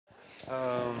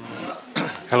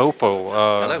Hello, Paul.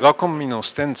 Hello. Welcome in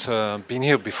Ostend. Been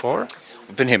here before?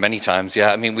 We've been here many times,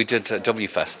 yeah. I mean, we did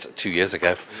W-Fest 2 years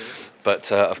ago,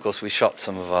 but of course we shot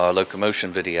some of our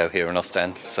Locomotion video here in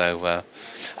Ostend. So,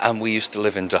 and we used to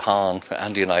live in De Haan.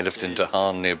 Andy and I lived in De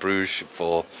Haan near Bruges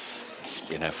for,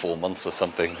 4 months or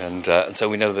something, and so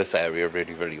we know this area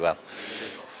really, really well.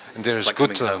 And there's like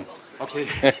good. coming home.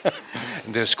 Okay.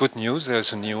 There's good news.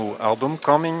 There's a new album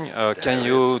coming. Can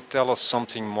you tell us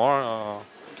something more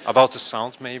about the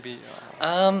sound, maybe?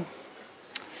 I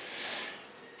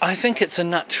think it's a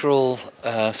natural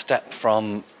step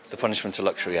from the Punishment to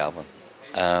Luxury album.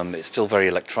 It's still very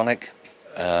electronic.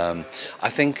 I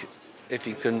think if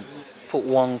you can put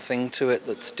one thing to it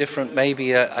that's different,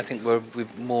 maybe I think we're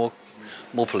more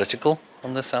political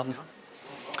on this album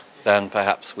than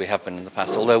perhaps we have been in the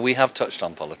past. Although we have touched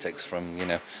on politics, from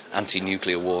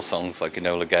anti-nuclear war songs like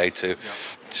Enola Gay to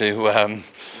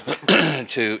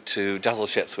to Dazzle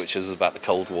Ships, which is about the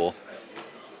Cold War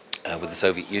with the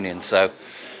Soviet Union. So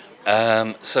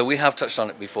we have touched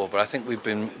on it before, but I think we've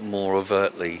been more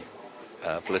overtly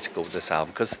political with this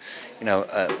album because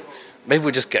maybe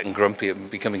we're just getting grumpy and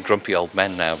becoming grumpy old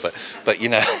men now. But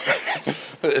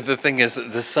the thing is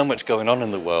that there's so much going on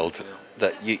in the world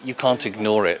that you can't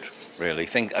ignore it, really.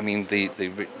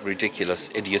 The ridiculous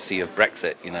idiocy of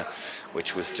Brexit,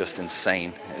 which was just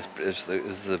insane. It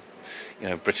was the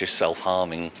British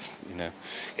self-harming,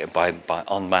 by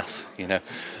en masse,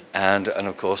 and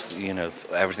of course,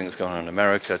 everything that's going on in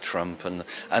America, Trump,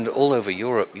 and all over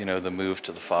Europe, the move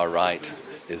to the far right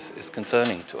is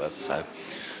concerning to us.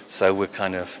 So we're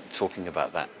kind of talking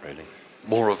about that really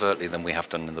more overtly than we have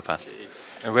done in the past.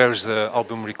 And where is the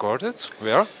album recorded?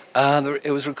 Where?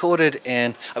 It was recorded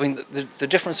in. The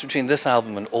difference between this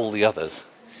album and all the others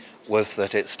was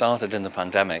that it started in the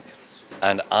pandemic,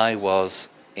 and I was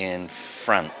in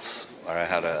France, where I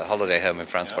had a holiday home in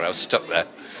France, but I was stuck there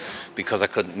because I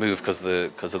couldn't move because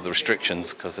of the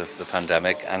restrictions, because of the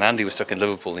pandemic. And Andy was stuck in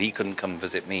Liverpool, and he couldn't come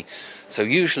visit me. So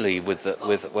usually with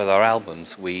our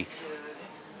albums, we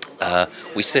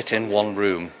sit in one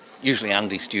room, usually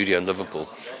Andy's studio in Liverpool,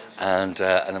 and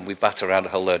then we bat around a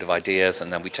whole load of ideas,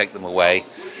 and then we take them away,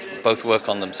 both work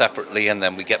on them separately, and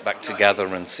then we get back together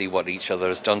and see what each other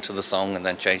has done to the song and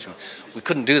then change them. We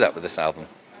couldn't do that with this album.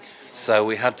 So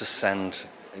we had to send,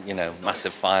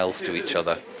 massive files to each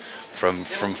other from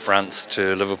France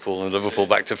to Liverpool and Liverpool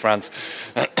back to France.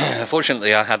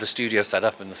 Fortunately, I had a studio set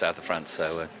up in the south of France.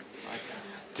 So,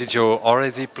 did you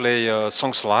already play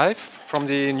songs live from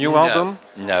the new album?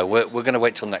 No, we're going to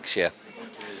wait till next year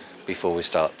before we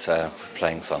start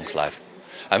playing songs live.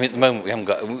 At the moment we haven't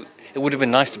got. It would have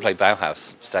been nice to play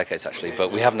Bauhaus Staircase actually,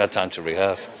 but we haven't had time to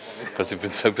rehearse because we've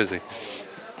been so busy.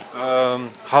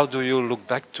 How do you look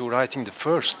back to writing the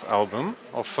first album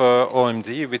of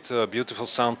OMD with a beautiful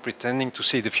sound, Pretending to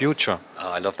See the Future?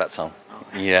 Oh, I love that song.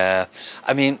 Yeah,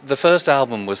 the first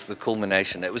album was the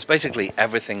culmination. It was basically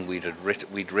everything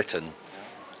we'd written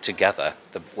together.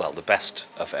 The best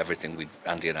of everything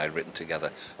Andy and I had written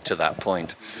together to that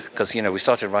point. Because we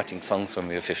started writing songs when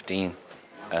we were 15,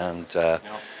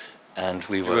 and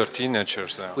we were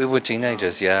teenagers then. We were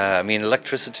teenagers, yeah.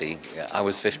 Electricity. Yeah, I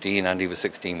was 15, Andy was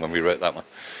 16 when we wrote that one.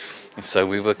 So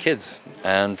we were kids,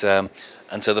 and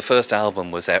so the first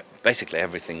album was basically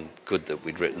everything good that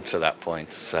we'd written to that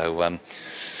point. So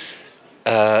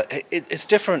it's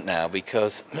different now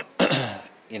because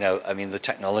the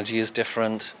technology is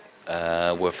different.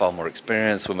 We're far more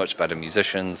experienced. We're much better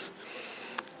musicians,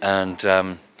 but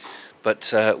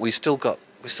we still got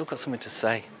something to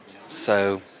say.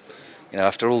 So.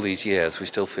 After all these years, we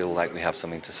still feel like we have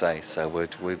something to say, so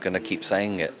we're going to keep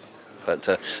saying it. But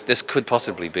this could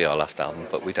possibly be our last album,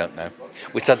 but we don't know.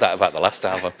 We said that about the last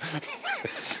album.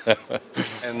 So.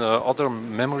 And other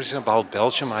memories about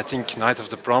Belgium, I think Night of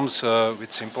the Proms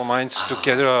with Simple Minds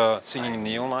together singing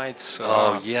Neon Lights.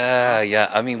 Oh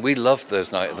yeah. We loved those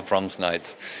Night of the Proms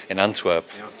nights in Antwerp.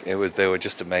 They were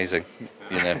just amazing,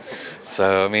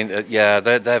 So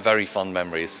they're very fond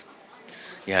memories.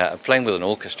 Yeah, playing with an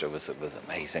orchestra was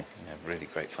amazing. Really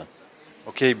great fun.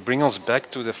 Okay, bring us back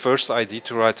to the first idea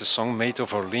to write the song Maid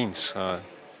of Orleans.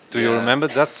 Do you remember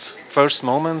that first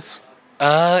moment?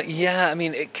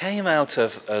 It came out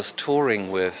of us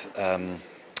touring with.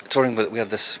 We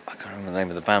had this. I can't remember the name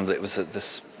of the band, but it was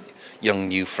this young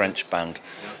new French band.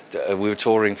 We were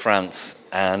touring France,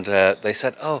 and they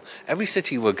said, "Oh, every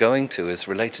city we're going to is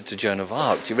related to Joan of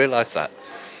Arc. Do you realise that?"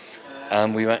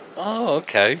 And we went, "Oh,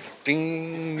 okay,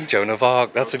 ding, Joan of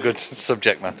Arc. That's a good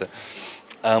subject matter."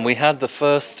 We had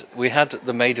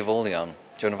the Maid of Orleans,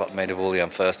 Joan of Arc, Maid of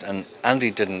Orleans first, and Andy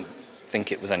didn't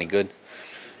think it was any good,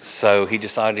 so he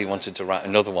decided he wanted to write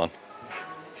another one.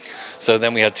 So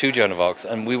then we had 2 Joan of Arcs,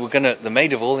 and we were the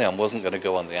Maid of Orleans wasn't gonna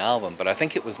go on the album, but I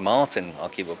think it was Martin, our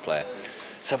keyboard player,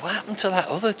 said, "What happened to that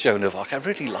other Joan of Arc? I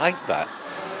really liked that."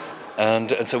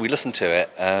 And so we listened to it,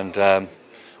 and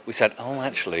we said, "Oh,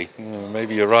 actually,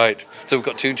 maybe you're right." So we've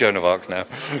got 2 Joan of Arcs now.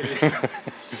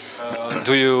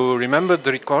 Do you remember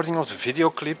the recording of the video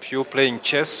clip? You playing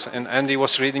chess and Andy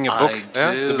was reading a book.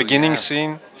 I do, The beginning yeah.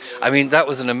 scene. I mean, that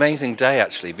was an amazing day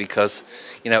actually, because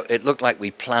it looked like we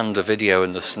planned a video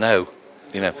in the snow,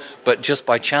 but just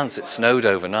by chance it snowed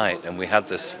overnight, and we had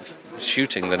this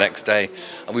shooting the next day,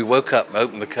 and we woke up and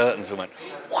opened the curtains and went,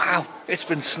 "Wow, it's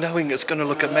been snowing, it's going to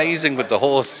look amazing with the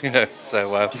horse,"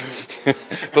 So,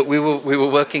 but we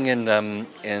were working in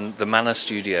the Manor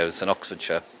Studios in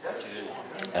Oxfordshire.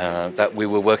 That we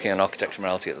were working on architecture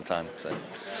morality at the time. So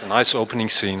it's a nice opening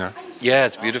scene. Huh? Yeah,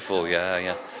 it's beautiful.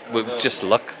 Yeah. It was just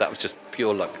luck. That was just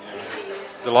pure luck.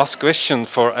 The last question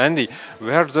for Andy: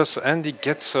 where does Andy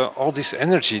get all this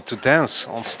energy to dance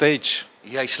on stage?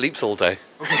 Yeah, he sleeps all day.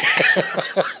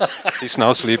 He's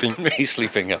now sleeping. He's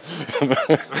sleeping. Yeah.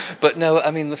 But no,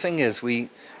 I mean the thing is, we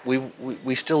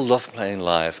still love playing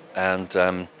live,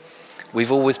 and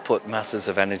we've always put masses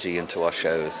of energy into our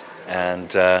shows,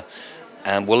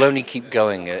 and we'll only keep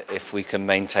going if we can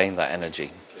maintain that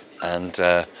energy. And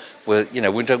we're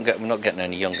not getting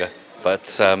any younger,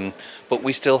 but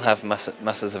we still have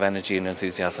masses of energy and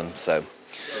enthusiasm. So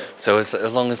as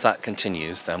long as that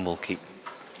continues, then we'll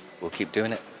keep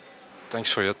doing it. Thanks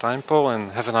for your time, Paul,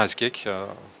 and have a nice gig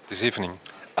this evening.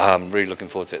 I'm really looking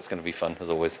forward to it. It's going to be fun as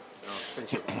always.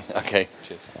 Okay,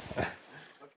 cheers.